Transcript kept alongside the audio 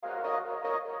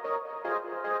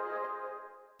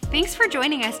Thanks for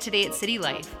joining us today at City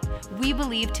Life. We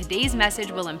believe today's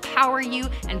message will empower you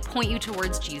and point you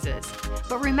towards Jesus.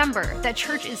 But remember that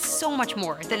church is so much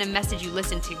more than a message you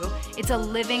listen to. It's a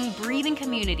living, breathing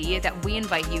community that we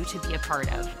invite you to be a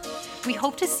part of. We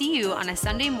hope to see you on a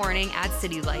Sunday morning at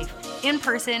City Life, in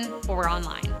person or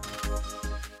online.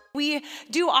 We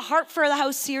do a Heart for the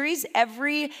House series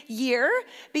every year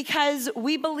because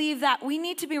we believe that we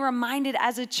need to be reminded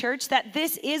as a church that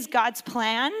this is God's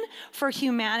plan for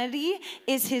humanity,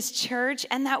 is His church,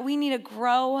 and that we need to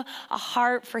grow a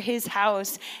heart for His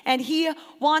house. And He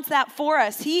wants that for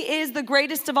us. He is the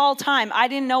greatest of all time. I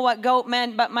didn't know what GOAT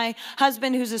meant, but my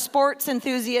husband, who's a sports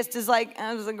enthusiast, is like,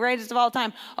 the greatest of all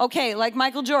time. Okay, like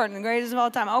Michael Jordan, the greatest of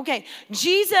all time. Okay,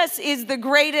 Jesus is the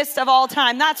greatest of all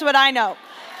time. That's what I know.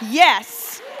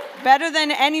 Yes, better than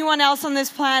anyone else on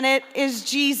this planet is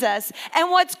Jesus.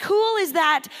 And what's cool is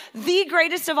that the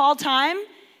greatest of all time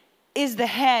is the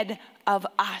head of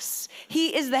us.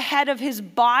 He is the head of His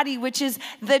body, which is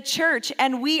the church,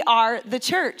 and we are the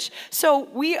church. So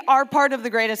we are part of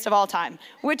the greatest of all time,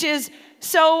 which is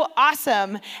so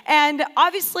awesome. And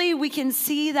obviously we can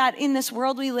see that in this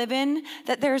world we live in,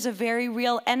 that there's a very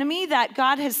real enemy that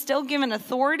God has still given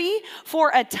authority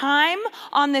for a time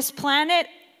on this planet.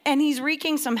 And he's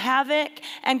wreaking some havoc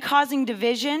and causing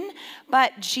division.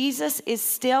 But Jesus is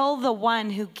still the one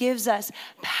who gives us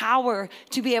power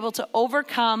to be able to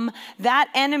overcome that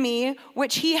enemy,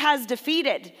 which He has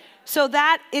defeated. So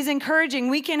that is encouraging.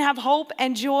 We can have hope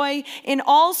and joy in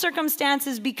all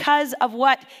circumstances because of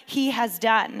what He has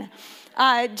done.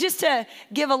 Just to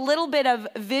give a little bit of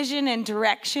vision and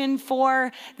direction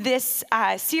for this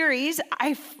series,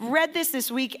 I read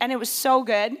this week and it was so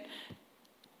good.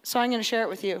 So I'm going to share it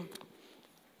with you.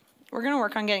 We're going to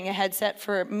work on getting a headset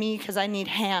for me because I need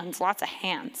hands, lots of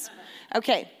hands.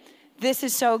 Okay, this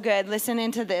is so good. Listen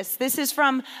into this. This is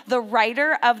from the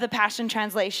writer of the Passion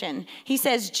Translation. He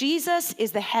says, Jesus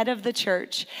is the head of the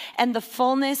church and the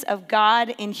fullness of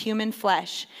God in human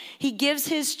flesh. He gives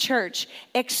His church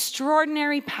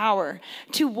extraordinary power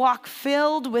to walk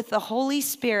filled with the Holy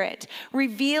Spirit,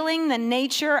 revealing the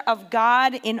nature of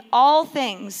God in all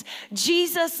things.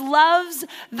 Jesus loves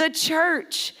the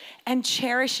church and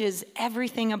cherishes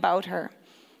everything about her.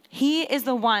 He is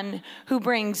the one who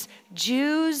brings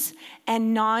Jews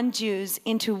and non-Jews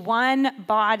into one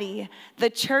body. The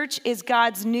church is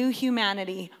God's new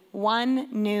humanity, one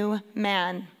new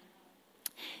man.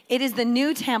 It is the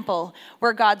new temple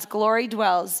where God's glory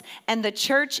dwells, and the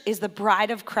church is the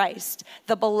bride of Christ,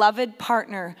 the beloved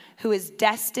partner who is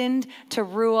destined to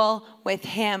rule with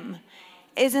Him.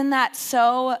 Isn't that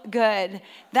so good?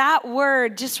 That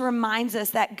word just reminds us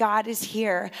that God is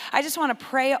here. I just want to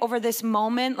pray over this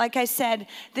moment. Like I said,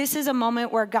 this is a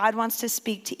moment where God wants to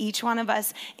speak to each one of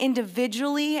us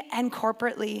individually and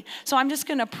corporately. So I'm just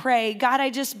going to pray. God, I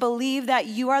just believe that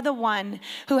You are the one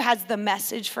who has the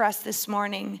message for us this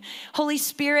morning. Holy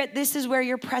Spirit, this is where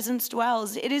Your presence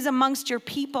dwells. It is amongst Your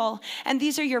people, and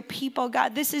these are Your people,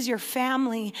 God. This is Your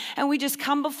family, and we just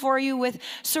come before You with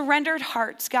surrendered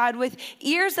hearts, God, with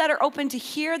ears that are open to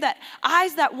hear, that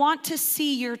eyes that want to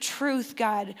see Your truth,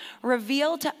 God.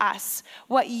 Reveal to us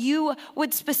what You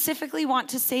would specifically want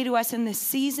to say to us in this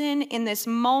season, in this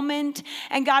moment.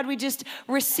 And God, we just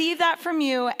receive that from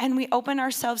You, and we open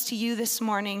ourselves to You this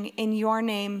morning in Your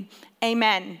name.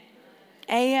 Amen.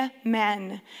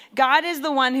 Amen. God is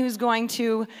the one who's going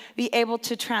to be able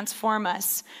to transform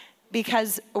us.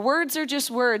 Because words are just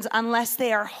words unless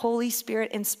they are Holy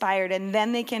Spirit inspired, and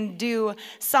then they can do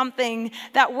something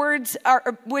that words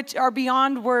are, which are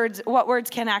beyond words, what words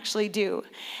can actually do.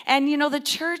 And you know, the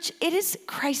church, it is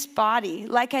Christ's body.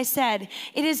 Like I said,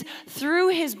 it is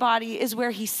through His body is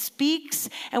where He speaks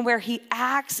and where He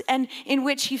acts, and in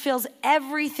which He fills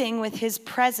everything with His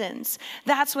presence.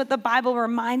 That's what the Bible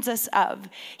reminds us of.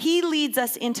 He leads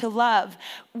us into love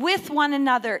with one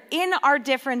another. In our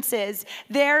differences,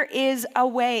 there is a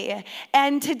way.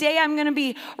 And today I'm going to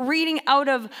be reading out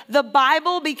of the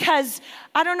Bible because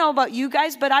I don't know about you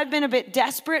guys, but I've been a bit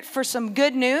desperate for some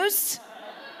good news.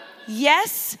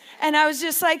 Yes. And I was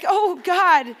just like, oh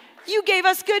God, You gave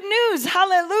us good news.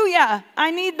 Hallelujah.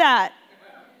 I need that.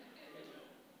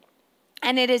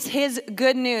 And it is His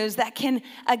good news that can,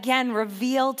 again,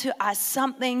 reveal to us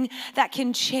something that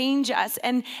can change us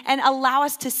and allow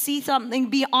us to see something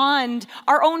beyond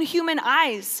our own human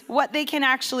eyes, what they can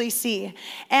actually see.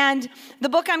 And the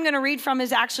book I'm going to read from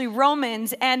is actually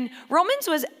Romans. And Romans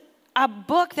was a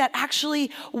book that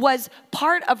actually was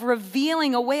part of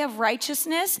revealing a way of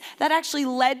righteousness that actually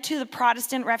led to the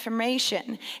Protestant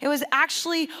Reformation. It was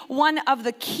actually one of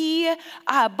the key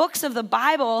books of the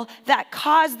Bible that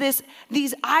caused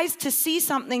these eyes to see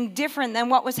something different than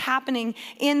what was happening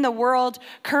in the world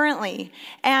currently.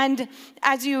 And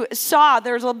as you saw,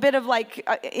 there's a bit of like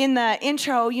in the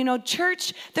intro,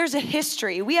 church, there's a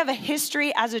history. We have a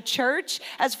history as a church,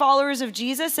 as followers of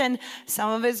Jesus, and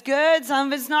some of it's good, some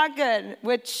of it's not good,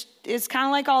 which is kind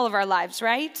of like all of our lives,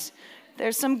 right?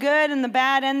 There's some good and the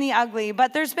bad and the ugly,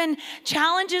 but there's been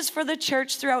challenges for the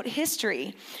church throughout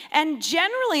history. And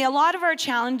generally, a lot of our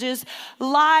challenges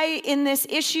lie in this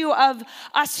issue of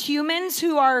us humans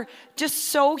who are just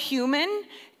so human,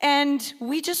 and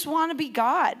we just want to be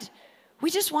God. We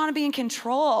just want to be in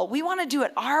control. We want to do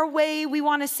it our way. We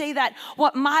want to say that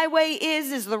what my way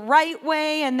is the right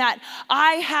way, and that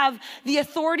I have the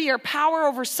authority or power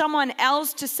over someone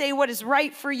else to say what is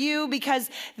right for you because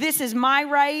this is my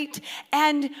right.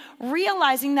 And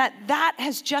realizing that that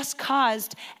has just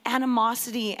caused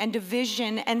animosity and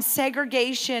division and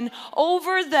segregation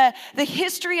over the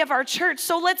history of our church.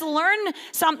 So let's learn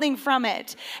something from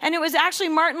it. And it was actually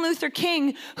Martin Luther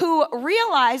King who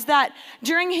realized that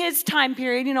during his time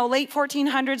period, late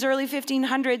 1400s, early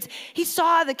 1500s, he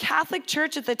saw the Catholic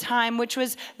Church at the time, which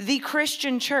was the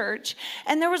Christian church,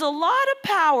 and there was a lot of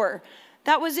power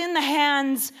that was in the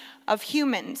hands of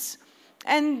humans.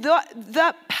 And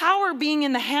the power being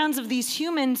in the hands of these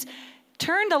humans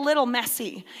turned a little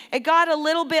messy. It got a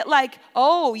little bit like,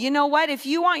 oh, you know what? If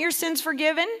you want your sins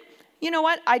forgiven, you know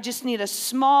what? I just need a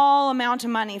small amount of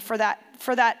money for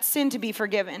that sin to be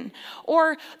forgiven.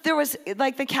 Or there was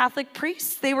like the Catholic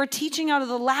priests, they were teaching out of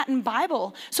the Latin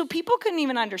Bible, so people couldn't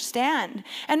even understand.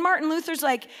 And Martin Luther's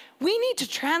like, we need to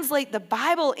translate the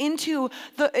Bible into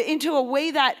a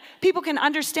way that people can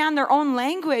understand their own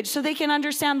language so they can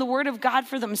understand the Word of God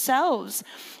for themselves.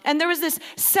 And there was this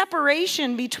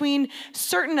separation between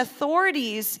certain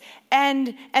authorities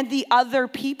and the other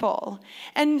people.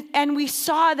 And we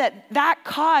saw that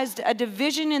caused a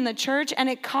division in the church, and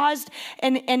it caused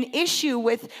an issue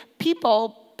with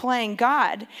people playing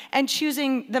God and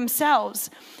choosing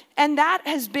themselves. And that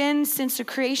has been since the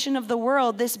creation of the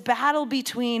world, this battle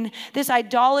between this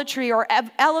idolatry or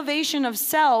elevation of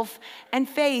self and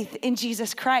faith in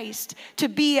Jesus Christ to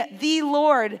be the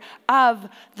Lord of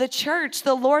the church,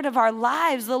 the Lord of our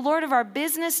lives, the Lord of our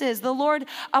businesses, the Lord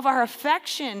of our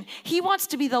affection. He wants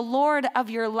to be the Lord of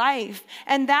your life,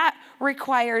 and that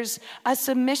requires a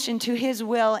submission to His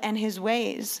will and His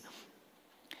ways.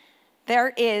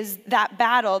 There is that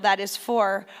battle that is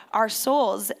for our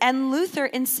souls. And Luther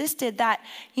insisted that,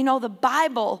 the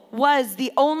Bible was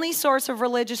the only source of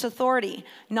religious authority.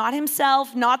 Not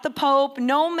himself, not the Pope.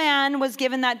 No man was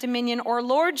given that dominion or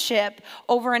lordship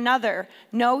over another.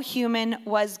 No human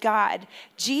was God.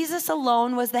 Jesus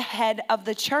alone was the head of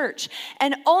the church.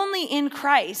 And only in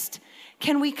Christ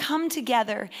can we come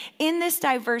together in this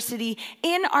diversity,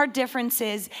 in our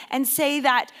differences, and say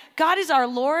that God is our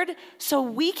Lord, so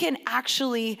we can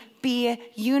actually be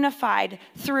unified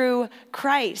through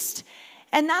Christ.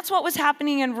 And that's what was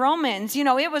happening in Romans.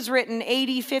 It was written AD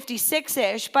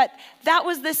 56-ish, but that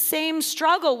was the same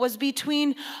struggle, was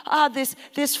between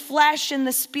this flesh and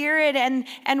the spirit,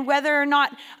 and whether or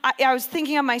not I was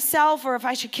thinking of myself, or if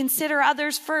I should consider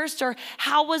others first, or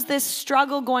how was this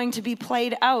struggle going to be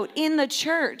played out in the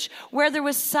church, where there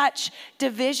was such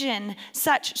division,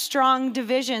 such strong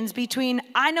divisions between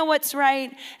I know what's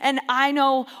right and I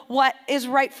know what is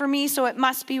right for me, so it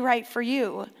must be right for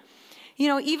you.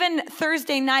 Even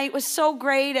Thursday night was so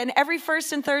great, and every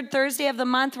first and third Thursday of the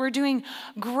month, we're doing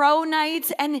grow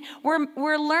nights, and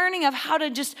we're learning of how to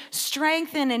just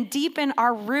strengthen and deepen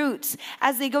our roots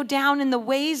as they go down in the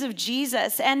ways of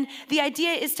Jesus. And the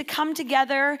idea is to come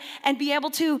together and be able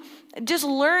to just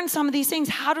learn some of these things,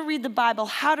 how to read the Bible,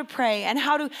 how to pray, and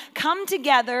how to come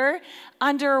together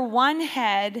under one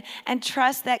head and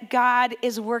trust that God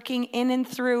is working in and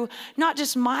through not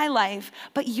just my life,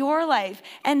 but your life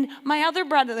and my other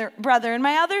brother and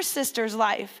my other sister's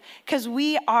life, because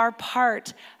we are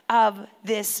part of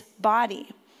this body.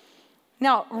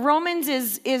 Now, Romans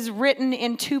is written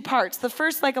in two parts. The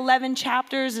first 11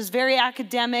 chapters is very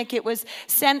academic. It was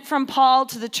sent from Paul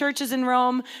to the churches in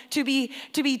Rome to be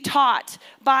taught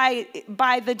by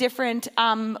the different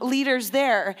leaders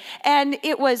there. And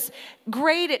it was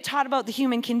great. It taught about the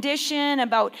human condition,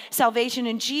 about salvation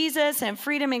in Jesus and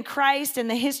freedom in Christ and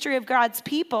the history of God's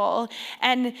people.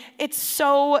 And it's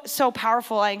so, so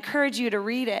powerful. I encourage you to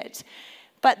read it.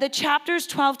 But the chapters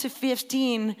 12 to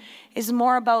 15 is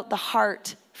more about the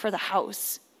heart for the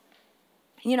house.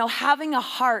 Having a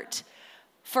heart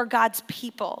for God's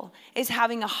people is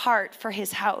having a heart for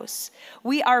his house.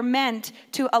 We are meant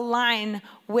to align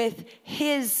with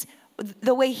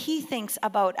the way he thinks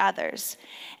about others.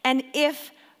 And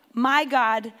if my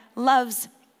God loves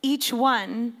each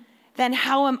one, then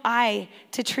how am I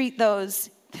to treat those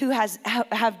who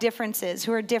have differences,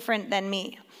 who are different than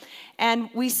me? And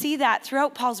we see that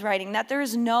throughout Paul's writing, that there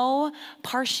is no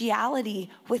partiality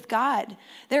with God.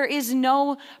 There is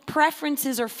no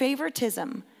preferences or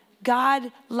favoritism.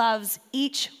 God loves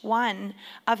each one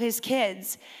of his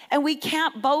kids. And we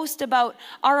can't boast about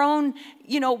our own,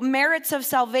 merits of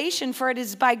salvation, for it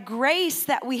is by grace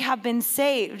that we have been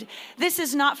saved. This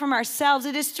is not from ourselves.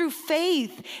 It is through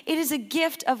faith. It is a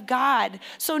gift of God.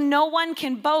 So no one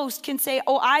can boast, can say,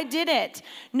 oh, I did it.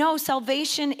 No,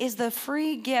 salvation is the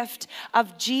free gift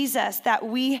of Jesus that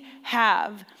we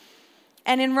have.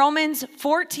 And in Romans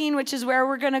 14, which is where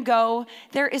we're going to go,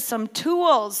 there is some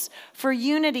tools for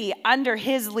unity under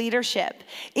his leadership.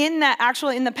 In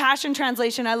the Passion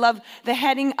Translation, I love the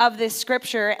heading of this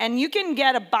scripture. And you can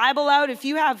get a Bible out if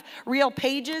you have real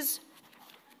pages.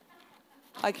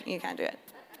 You can't do it.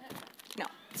 No,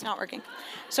 it's not working.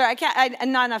 Sorry,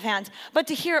 not enough hands. But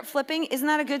to hear it flipping, isn't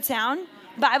that a good sound?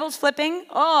 Bible's flipping.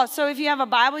 Oh, so if you have a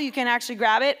Bible, you can actually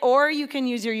grab it, or you can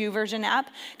use your YouVersion app,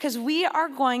 because we are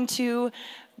going to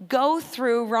go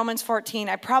through Romans 14.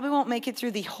 I probably won't make it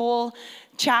through the whole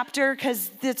chapter because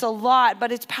it's a lot,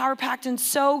 but it's power-packed and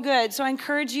so good. So I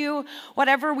encourage you,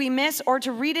 whatever we miss, or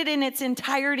to read it in its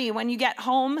entirety when you get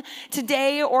home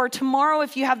today or tomorrow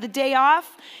if you have the day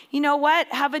off. You know what?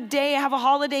 Have a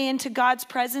holiday into God's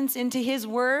presence, into his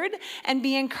word, and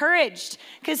be encouraged,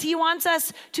 because he wants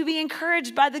us to be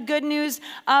encouraged by the good news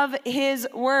of his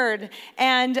word.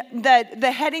 And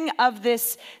the heading of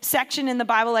this section in the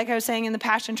Bible, like I was saying in the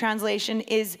Passion Translation,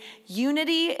 is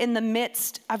unity in the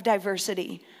midst of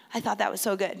diversity. I thought that was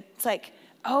so good. It's like,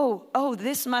 oh,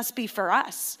 this must be for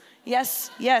us.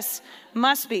 Yes,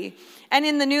 must be. And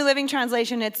in the New Living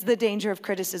Translation, it's the danger of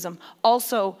criticism.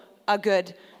 Also a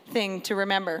good thing to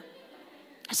remember.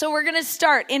 So we're going to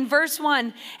start in verse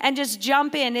 1 and just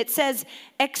jump in. It says,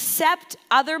 accept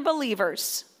other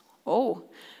believers, who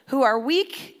are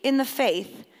weak in the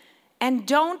faith, and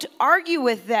don't argue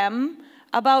with them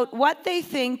about what they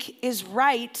think is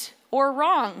right or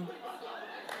wrong.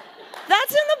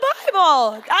 That's in the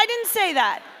Bible. I didn't say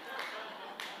that.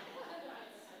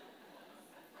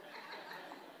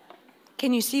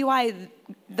 Can you see why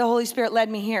the Holy Spirit led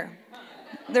me here?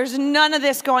 There's none of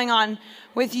this going on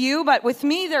with you, but with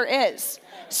me there is.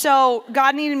 So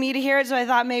God needed me to hear it, so I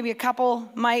thought maybe a couple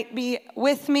might be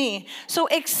with me. So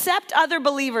accept other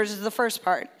believers is the first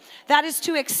part. That is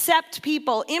to accept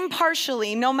people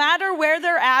impartially, no matter where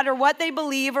they're at or what they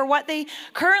believe or what they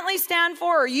currently stand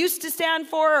for or used to stand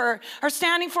for or are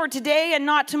standing for today and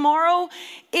not tomorrow.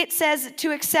 It says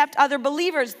to accept other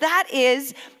believers. That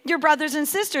is your brothers and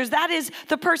sisters. That is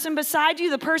the person beside you,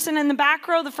 the person in the back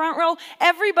row, the front row,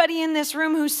 everybody in this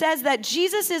room who says that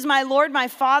Jesus is my Lord, my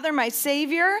Father, my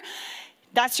Savior.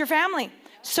 That's your family.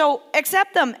 So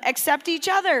accept them, accept each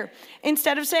other.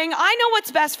 Instead of saying, I know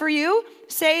what's best for you,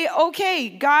 say, okay,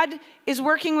 God is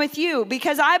working with you,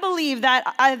 because I believe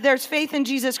that there's faith in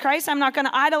Jesus Christ. I'm not going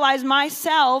to idolize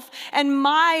myself and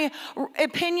my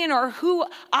opinion or who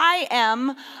I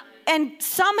am and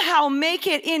somehow make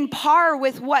it in par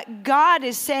with what God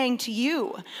is saying to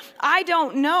you. I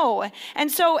don't know. And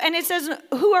it says,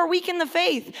 who are weak in the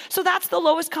faith? So that's the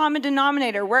lowest common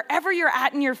denominator. Wherever you're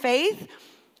at in your faith,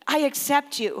 I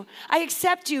accept you. I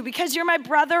accept you because you're my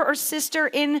brother or sister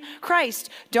in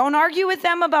Christ. Don't argue with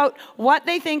them about what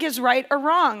they think is right or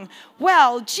wrong.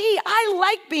 Well, I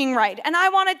like being right, and I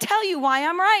want to tell you why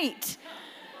I'm right.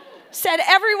 Said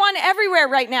everyone everywhere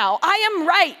right now, I am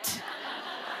right.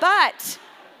 But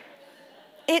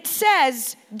it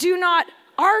says, do not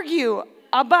argue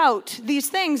about these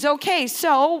things. Okay,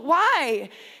 so why?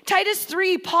 Titus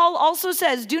 3, Paul also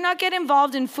says, do not get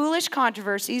involved in foolish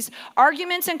controversies,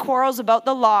 arguments, and quarrels about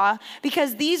the law,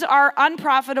 because these are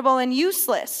unprofitable and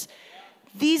useless.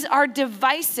 These are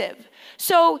divisive.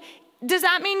 So does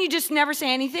that mean you just never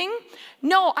say anything?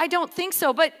 No, I don't think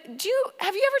so. But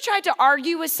have you ever tried to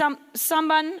argue with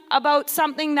someone about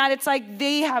something that it's like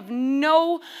they have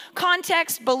no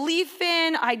context, belief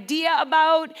in, idea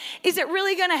about? Is it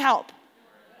really going to help?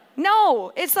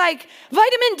 No, it's like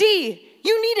vitamin D.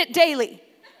 You need it daily,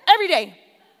 every day.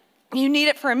 You need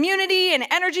it for immunity and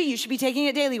energy. You should be taking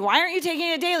it daily. Why aren't you taking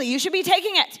it daily? You should be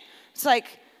taking it. It's like,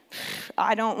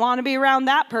 I don't want to be around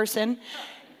that person.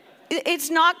 it's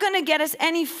not going to get us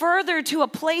any further to a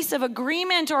place of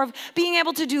agreement or of being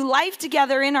able to do life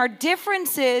together in our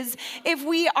differences if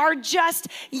we are just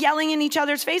yelling in each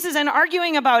other's faces and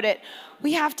arguing about it.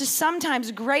 We have to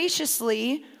sometimes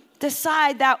graciously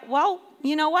decide that, well,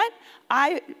 you know what?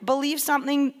 I believe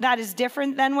something that is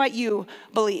different than what you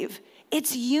believe.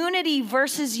 It's unity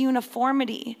versus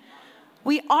uniformity.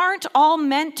 We aren't all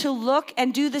meant to look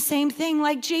and do the same thing,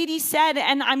 like JD said,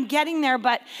 and I'm getting there,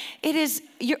 but it is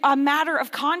a matter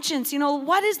of conscience. You know,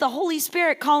 what is the Holy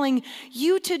Spirit calling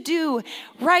you to do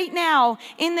right now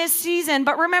in this season?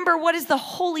 But remember, what is the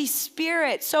Holy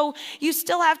Spirit? So you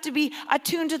still have to be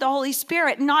attuned to the Holy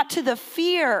Spirit, not to the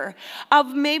fear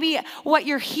of maybe what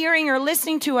you're hearing or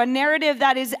listening to, a narrative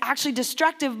that is actually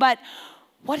destructive, but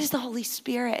what is the Holy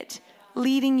Spirit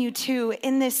leading you to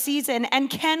in this season? And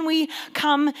can we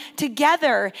come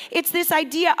together? It's this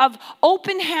idea of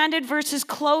open-handed versus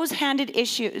closed-handed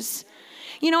issues.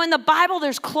 You know, in the Bible,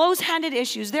 there's closed-handed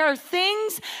issues. There are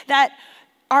things that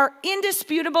are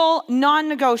indisputable,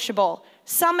 non-negotiable.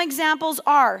 Some examples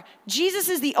are, Jesus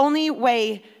is the only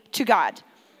way to God.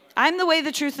 I'm the way,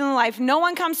 the truth, and the life. No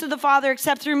one comes to the Father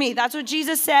except through me. That's what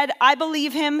Jesus said. I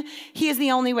believe him. He is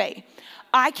the only way.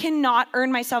 I cannot earn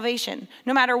my salvation.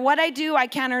 No matter what I do, I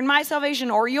can't earn my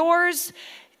salvation or yours.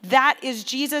 That is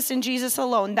Jesus and Jesus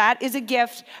alone. That is a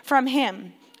gift from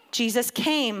him. Jesus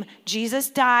came. Jesus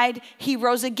died. He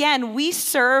rose again. We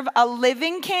serve a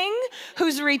living king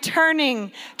who's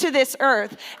returning to this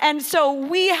earth. And so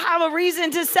we have a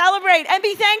reason to celebrate and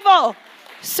be thankful.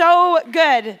 So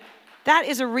good. That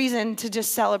is a reason to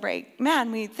just celebrate.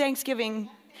 Man, Thanksgiving.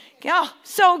 Oh,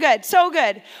 so good, so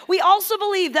good. We also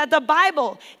believe that the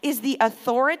Bible is the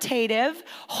authoritative,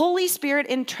 Holy Spirit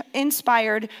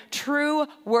inspired, true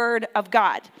word of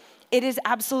God. It is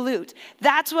absolute.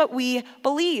 That's what we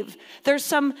believe. There's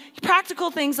some practical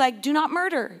things like do not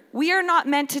murder. We are not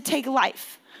meant to take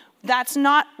life. That's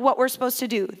not what we're supposed to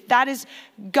do. That is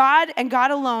God, and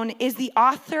God alone is the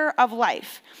author of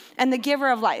life and the giver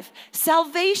of life.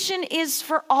 Salvation is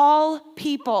for all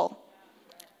people.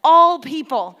 All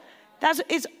people.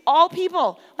 It's all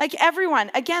people, like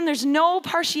everyone. Again, there's no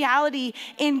partiality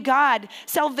in God.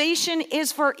 Salvation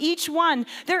is for each one.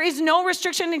 There is no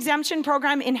restriction exemption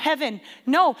program in heaven.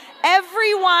 No,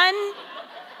 everyone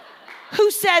who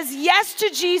says yes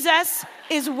to Jesus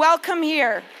is welcome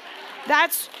here.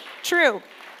 That's true.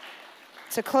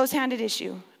 It's a closed-handed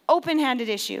issue. Open-handed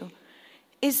issue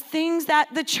is things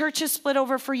that the church has split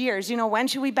over for years. You know, when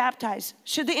should we baptize?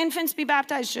 Should the infants be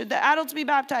baptized? Should the adults be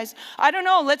baptized? I don't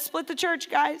know. Let's split the church,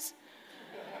 guys.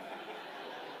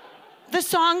 The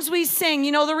songs we sing,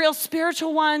 you know, the real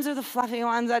spiritual ones or the fluffy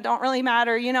ones that don't really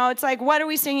matter. You know, it's like, what are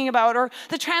we singing about? Or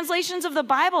the translations of the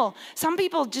Bible. Some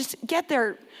people just get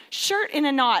their shirt in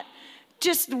a knot,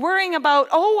 just worrying about,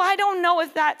 oh, I don't know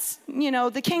if that's, you know,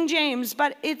 the King James,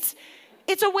 but it's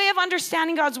a way of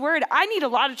understanding God's word. I need a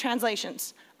lot of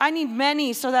translations. I need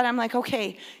many so that I'm like,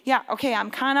 okay,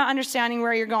 I'm kind of understanding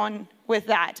where you're going with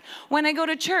that. When I go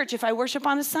to church, if I worship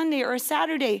on a Sunday or a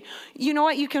Saturday, you know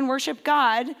what? You can worship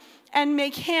God and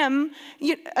make him,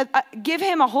 give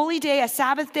him a holy day, a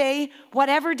Sabbath day,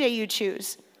 whatever day you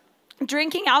choose.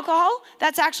 Drinking alcohol,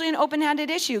 that's actually an open-handed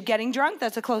issue. Getting drunk,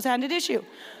 that's a closed-handed issue.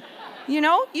 You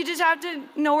know, you just have to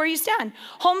know where you stand.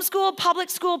 Homeschool, public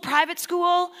school, private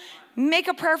school. Make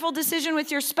a prayerful decision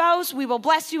with your spouse. We will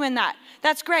bless you in that.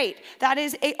 That's great. That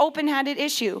is an open-handed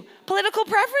issue. Political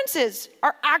preferences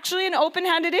are actually an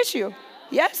open-handed issue.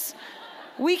 Yes?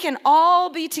 We can all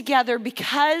be together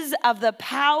because of the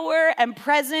power and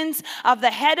presence of the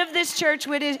head of this church,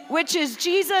 which is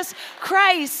Jesus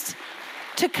Christ,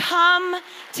 to come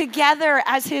together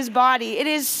as his body. It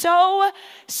is so,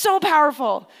 so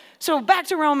powerful. So back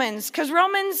to Romans, because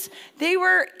Romans, they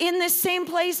were in this same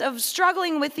place of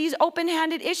struggling with these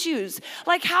open-handed issues.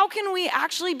 Like, how can we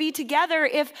actually be together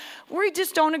if we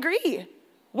just don't agree?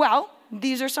 Well,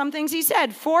 these are some things he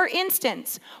said. For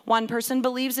instance, one person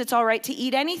believes it's all right to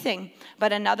eat anything,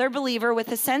 but another believer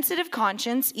with a sensitive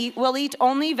conscience will eat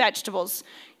only vegetables.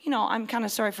 You know, I'm kind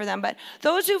of sorry for them, but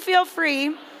those who feel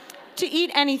free to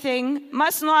eat anything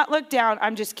must not look down,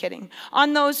 I'm just kidding,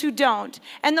 on those who don't.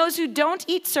 And those who don't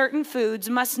eat certain foods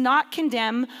must not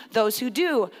condemn those who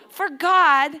do, for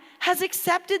God has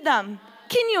accepted them.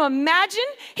 Can you imagine?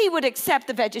 He would accept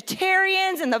the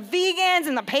vegetarians and the vegans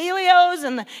and the paleos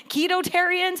and the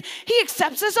ketotarians. He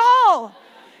accepts us all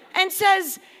and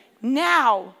says,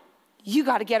 now you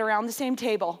got to get around the same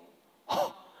table.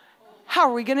 How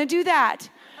are we going to do that?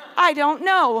 I don't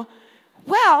know.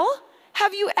 Well,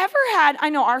 have you ever had, I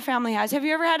know our family has you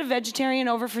ever had a vegetarian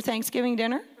over for Thanksgiving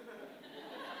dinner?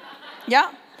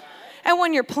 Yeah. And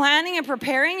when you're planning and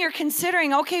preparing, you're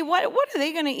considering, okay, what are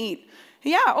they going to eat?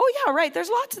 Yeah, oh yeah, right, there's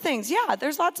lots of things. Yeah,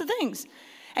 there's lots of things.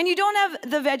 And you don't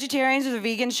have the vegetarians or the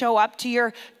vegans show up to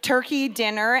your turkey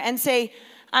dinner and say,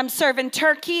 I'm serving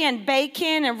turkey and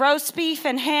bacon and roast beef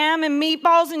and ham and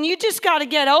meatballs, and you just got to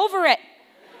get over it.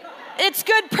 It's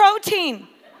good protein.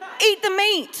 Eat the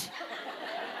meat.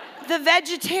 The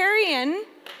vegetarian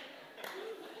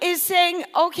is saying,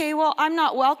 okay, well, I'm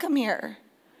not welcome here.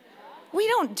 We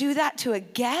don't do that to a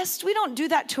guest. We don't do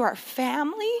that to our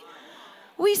family.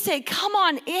 We say, come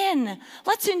on in.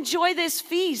 Let's enjoy this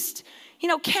feast. You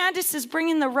know, Candace is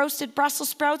bringing the roasted Brussels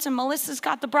sprouts, and Melissa's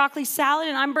got the broccoli salad,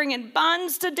 and I'm bringing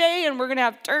buns today, and we're going to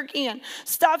have turkey and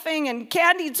stuffing and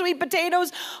candied sweet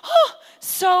potatoes. Oh,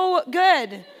 so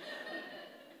good.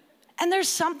 And there's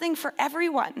something for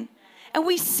everyone. And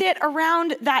we sit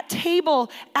around that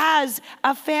table as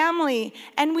a family,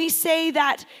 and we say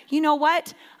that, you know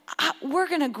what? We're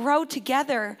going to grow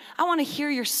together. I want to hear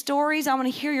your stories. I want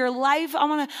to hear your life. I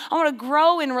want to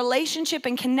grow in relationship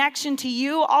and connection to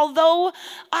you, although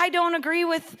I don't agree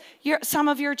with some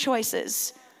of your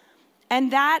choices.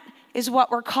 And that is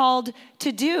what we're called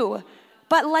to do.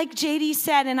 But like JD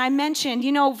said, and I mentioned,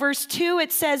 you know, verse 2,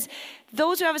 it says,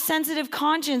 those who have a sensitive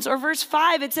conscience, or verse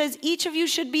 5, it says each of you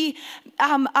should be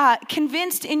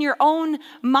convinced in your own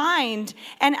mind.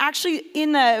 And actually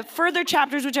in the further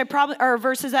chapters, or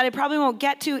verses that I probably won't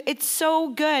get to, it's so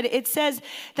good. It says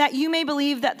that you may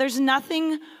believe that there's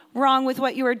nothing wrong with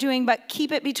what you are doing, but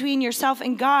keep it between yourself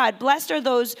and God. Blessed are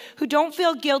those who don't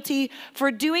feel guilty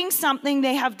for doing something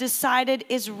they have decided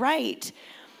is right.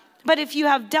 But if you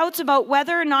have doubts about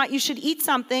whether or not you should eat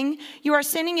something, you are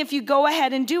sinning if you go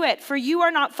ahead and do it, for you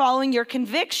are not following your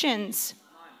convictions.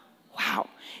 Wow.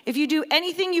 If you do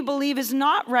anything you believe is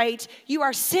not right, you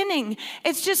are sinning.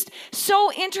 It's just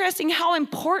so interesting how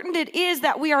important it is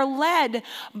that we are led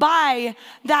by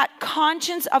that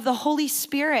conscience of the Holy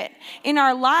Spirit in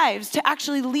our lives to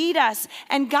actually lead us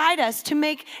and guide us to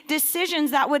make decisions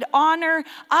that would honor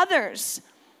others.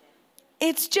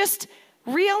 It's just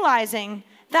realizing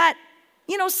that,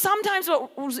 you know, sometimes what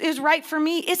is right for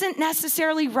me isn't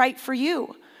necessarily right for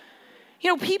you. You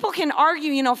know, people can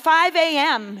argue, you know, 5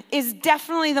 a.m. is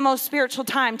definitely the most spiritual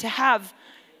time to have,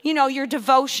 you know, your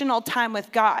devotional time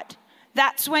with God.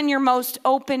 That's when you're most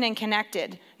open and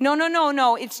connected.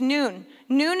 No, it's noon.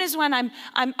 Noon is when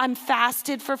I'm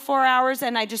fasted for 4 hours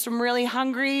and I just am really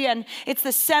hungry, and it's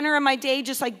the center of my day,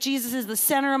 just like Jesus is the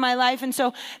center of my life. And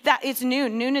so that it's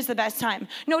noon. Noon is the best time.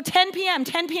 No, 10 p.m.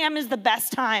 10 p.m. is the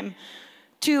best time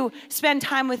to spend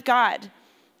time with God,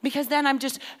 because then I'm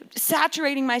just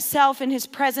saturating myself in his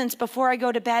presence before I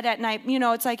go to bed at night. You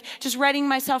know, it's like just readying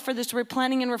myself for this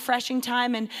replenishing and refreshing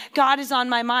time, and God is on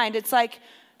my mind. It's like,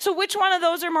 so which one of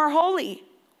those are more holy?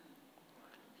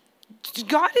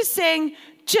 God is saying,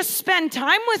 just spend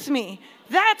time with me.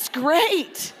 That's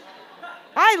great.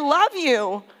 I love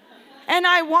you. And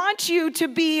I want you to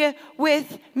be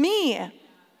with me.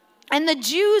 And the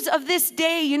Jews of this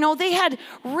day, you know, they had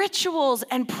rituals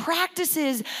and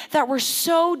practices that were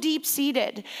so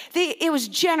deep-seated. It was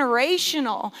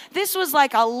generational. This was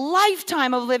like a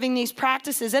lifetime of living these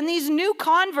practices. And these new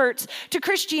converts to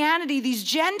Christianity, these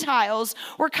Gentiles,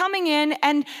 were coming in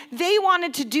and they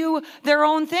wanted to do their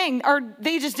own thing, or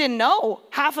they just didn't know.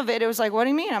 Half of it was like, what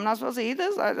do you mean? I'm not supposed to eat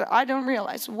this? I don't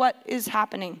realize what is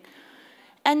happening.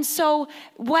 And so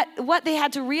what they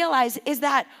had to realize is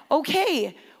that,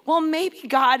 okay, well, maybe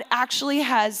God actually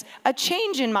has a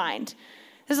change in mind.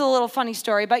 This is a little funny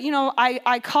story, but you know,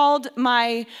 I called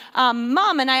my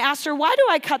mom and I asked her, why do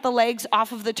I cut the legs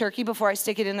off of the turkey before I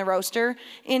stick it in the roaster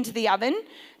into the oven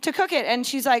to cook it? And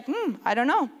she's like, I don't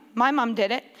know. My mom did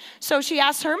it. So she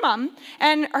asked her mom,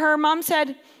 and her mom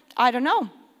said, I don't know.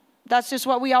 That's just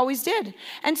what we always did.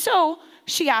 And so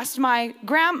she asked my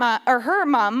grandma, or her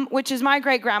mom, which is my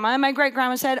great-grandma, and my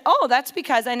great-grandma said, oh, that's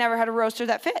because I never had a roaster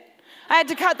that fit. I had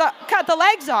to cut the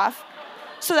legs off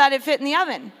so that it fit in the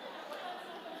oven.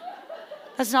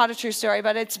 That's not a true story,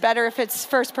 but it's better if it's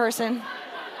first person.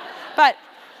 But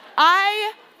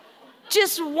I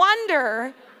just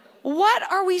wonder,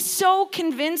 what are we so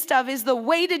convinced of is the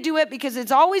way to do it because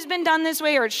it's always been done this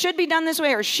way, or it should be done this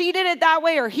way, or she did it that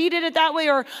way, or he did it that way,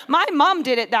 or my mom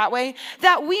did it that way,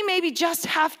 that we maybe just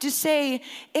have to say,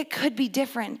 it could be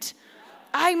different.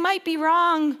 I might be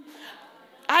wrong.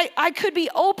 I could be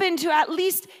open to at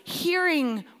least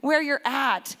hearing where you're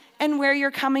at and where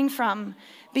you're coming from,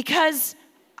 because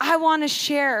I want to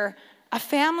share a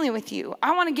family with you.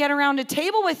 I want to get around a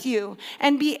table with you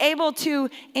and be able to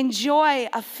enjoy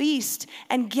a feast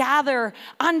and gather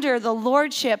under the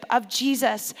lordship of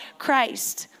Jesus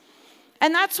Christ.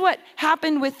 And that's what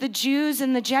happened with the Jews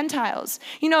and the Gentiles.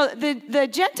 You know, the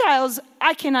Gentiles,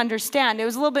 I can understand. It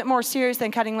was a little bit more serious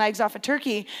than cutting legs off a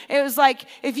turkey. It was like,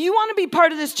 if you want to be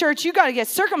part of this church, you got to get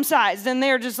circumcised. And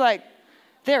they're just like,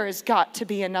 there has got to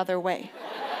be another way.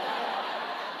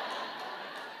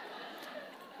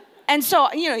 And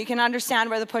so, you know, you can understand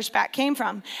where the pushback came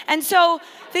from. And so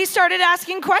they started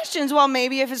asking questions. Well,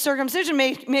 maybe if it's circumcision,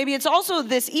 maybe it's also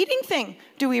this eating thing.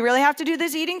 Do we really have to do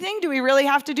this eating thing? Do we really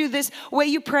have to do this way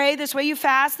you pray, this way you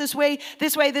fast, this way,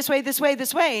 this way, this way, this way,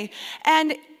 this way?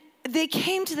 And they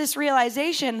came to this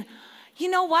realization, you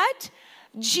know what?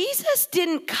 Jesus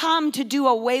didn't come to do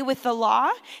away with the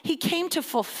law. He came to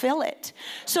fulfill it.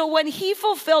 So when he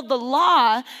fulfilled the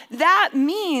law, that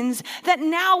means that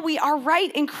now we are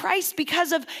right in Christ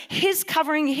because of his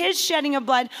covering, his shedding of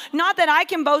blood. Not that I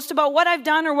can boast about what I've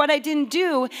done or what I didn't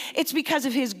do. It's because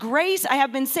of his grace I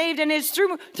have been saved, and it's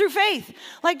through faith.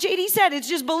 Like JD said, it's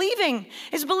just believing.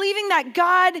 It's believing that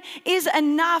God is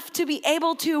enough to be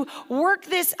able to work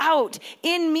this out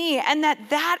in me, and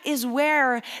that is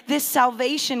where this salvation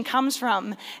comes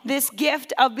from, this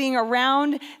gift of being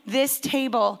around this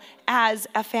table as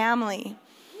a family.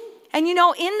 And you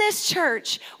know, in this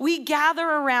church, we gather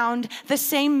around the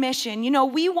same mission. You know,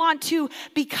 we want to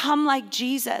become like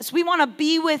Jesus. We want to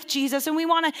be with Jesus, and we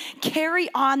want to carry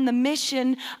on the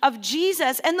mission of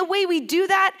Jesus. And the way we do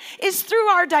that is through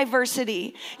our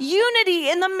diversity. Unity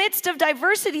in the midst of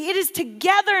diversity. It is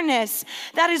togetherness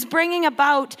that is bringing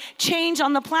about change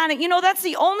on the planet. You know, that's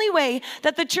the only way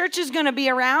that the church is going to be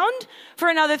around for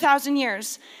another 1,000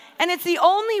 years. And it's the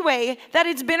only way that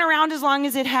it's been around as long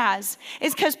as it has,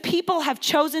 is because people have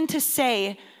chosen to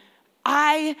say,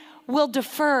 I will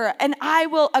defer, and I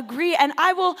will agree, and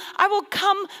I will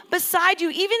come beside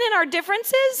you, even in our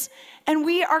differences, and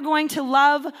we are going to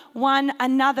love one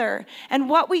another. And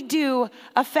what we do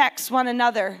affects one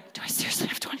another. Do I seriously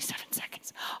have 27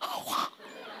 seconds? Oh,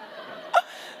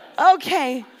 wow.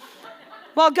 Okay.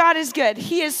 Well, God is good.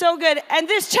 He is so good. And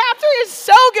this chapter is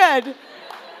so good.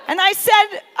 And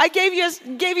I gave you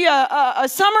a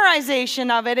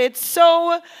summarization of it. It's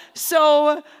so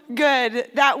good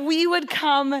that we would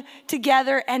come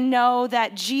together and know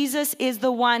that Jesus is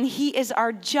the one. He is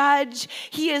our judge.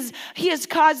 He has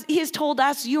told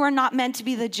us, you are not meant to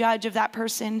be the judge of that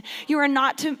person. You are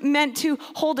not meant to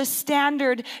hold a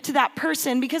standard to that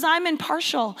person, because I'm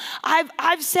impartial.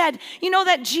 I've said, you know,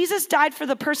 that Jesus died for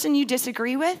the person you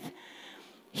disagree with.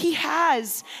 He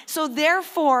has. So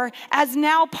therefore, as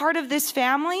now part of this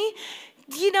family,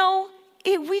 you know,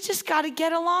 we just got to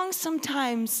get along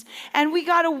sometimes, and we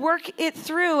got to work it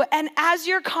through. And as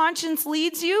your conscience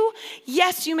leads you,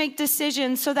 yes, you make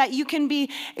decisions so that you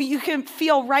can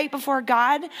feel right before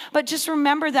God. But just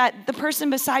remember that the person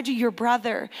beside you, your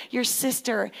brother, your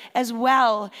sister as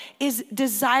well, is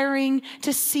desiring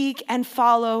to seek and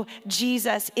follow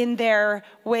Jesus in their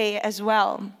way as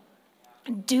well.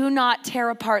 Do not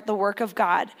tear apart the work of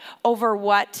God over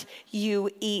what you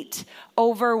eat,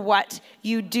 over what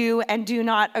you do and do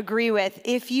not agree with.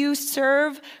 If you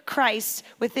serve Christ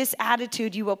with this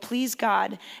attitude, you will please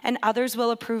God, and others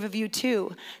will approve of you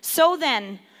too. So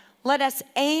then, let us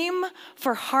aim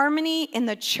for harmony in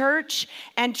the church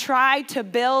and try to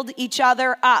build each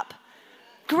other up.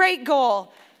 Great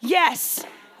goal. Yes,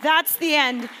 that's the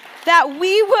end. That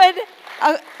we would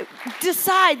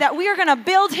decide that we are going to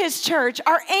build his church.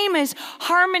 Our aim is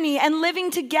harmony and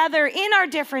living together in our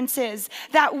differences,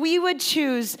 that we would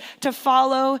choose to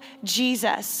follow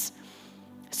Jesus.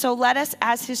 So let us,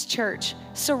 as his church,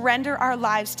 surrender our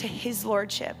lives to his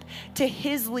lordship, to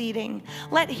his leading.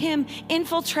 Let him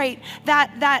infiltrate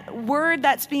that word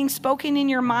that's being spoken in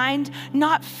your mind,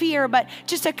 not fear, but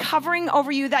just a covering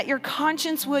over you, that your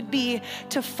conscience would be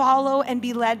to follow and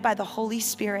be led by the Holy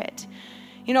Spirit.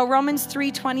 You know, Romans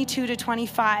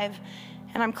 3:22-25,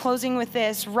 and I'm closing with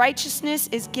this. Righteousness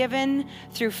is given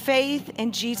through faith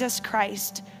in Jesus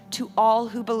Christ to all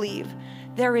who believe.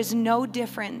 There is no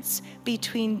difference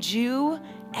between Jew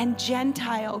and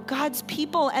Gentile, God's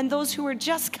people and those who are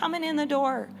just coming in the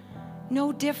door.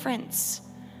 No difference.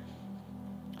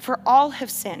 For all have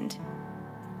sinned,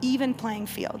 even playing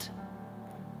field.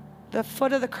 The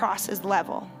foot of the cross is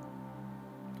level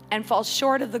and fall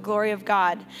short of the glory of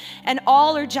God. And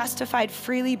all are justified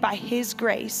freely by his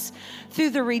grace through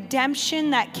the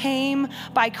redemption that came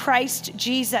by Christ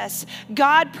Jesus.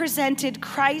 God presented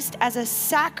Christ as a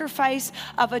sacrifice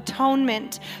of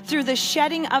atonement through the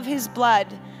shedding of his blood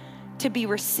to be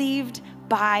received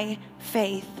by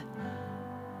faith.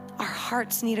 our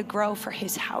hearts need to grow for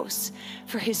his house,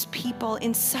 for his people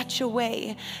in such a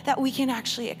way that we can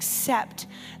actually accept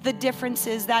the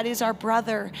differences that is our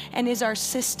brother and is our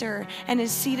sister and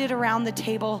is seated around the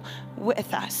table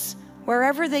with us.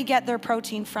 Wherever they get their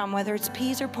protein from, whether it's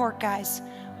peas or pork, guys,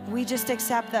 we just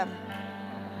accept them.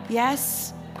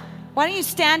 Yes? Why don't you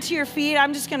stand to your feet?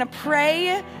 I'm just going to pray,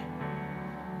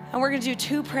 and we're going to do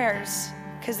 2 prayers,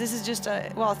 because this is just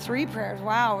 3 prayers.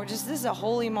 Wow, this is a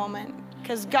holy moment,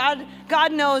 because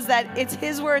God knows that it's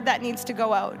his word that needs to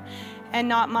go out and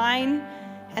not mine,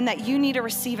 and that you need to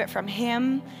receive it from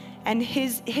him and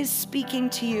his speaking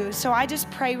to you. So I just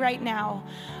pray right now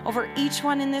over each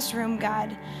one in this room,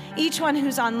 God, each one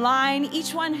who's online,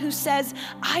 each one who says,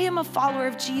 I am a follower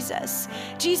of Jesus.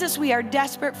 Jesus, we are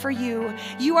desperate for you.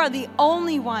 You are the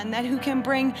only one who can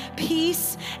bring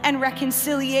peace and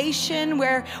reconciliation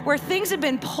where things have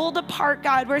been pulled apart,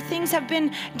 God, where things have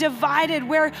been divided,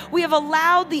 where we have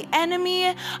allowed the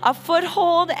enemy a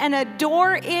foothold and a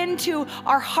door into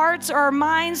our hearts or our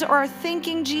minds or our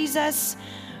thinking, Jesus,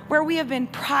 where we have been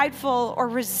prideful or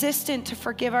resistant to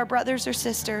forgive our brothers or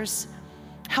sisters.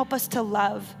 Help us to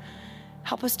love.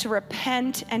 Help us to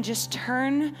repent and just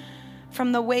turn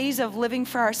from the ways of living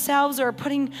for ourselves or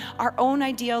putting our own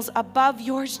ideals above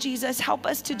yours, Jesus. Help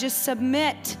us to just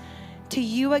submit to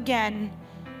you again.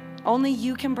 Only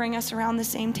you can bring us around the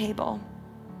same table.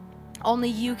 Only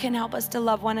you can help us to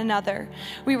love one another.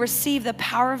 We receive the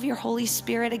power of your Holy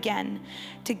Spirit again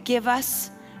to give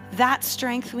us that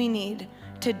strength we need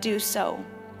to do so.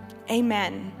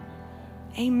 Amen.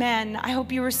 Amen. I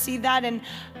hope you receive that. And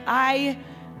I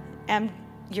am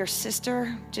your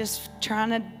sister, just trying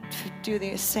to do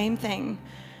the same thing.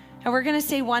 And we're going to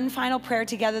say one final prayer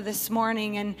together this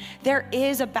morning. And there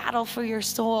is a battle for your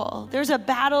soul. There's a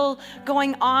battle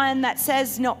going on that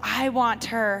says, no, I want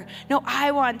her. No, I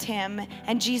want him.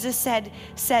 And Jesus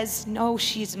says, no,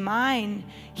 she's mine.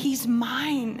 He's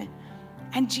mine.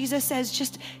 And Jesus says,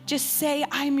 just say,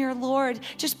 I'm your Lord.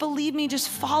 Just believe me, just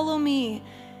follow me.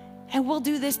 And we'll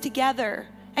do this together.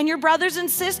 And your brothers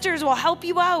and sisters will help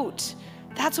you out.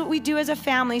 That's what we do as a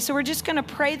family. So we're just gonna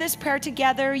pray this prayer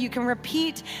together. You can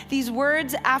repeat these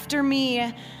words after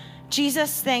me.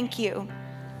 Jesus, thank you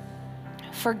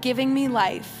for giving me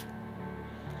life.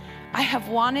 I have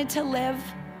wanted to live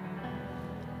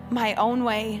my own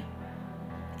way,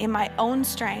 in my own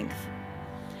strength.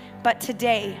 But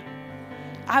today,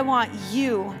 I want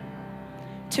you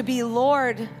to be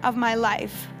Lord of my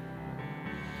life.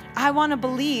 I want to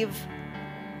believe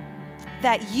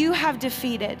that you have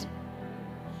defeated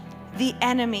the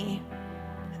enemy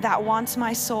that wants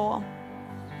my soul.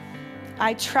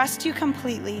 I trust you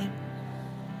completely.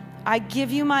 I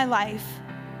give you my life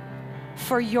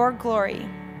for your glory.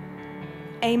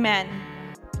 Amen.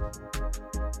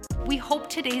 We hope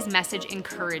today's message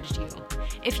encouraged you.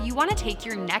 If you want to take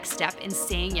your next step in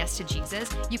saying yes to Jesus,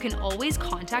 you can always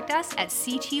contact us at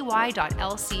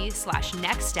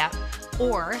cty.lc/nextstep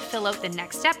or fill out the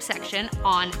next step section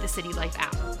on the City Life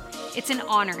app. It's an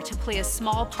honor to play a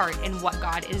small part in what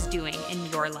God is doing in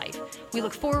your life. We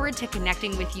look forward to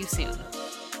connecting with you soon.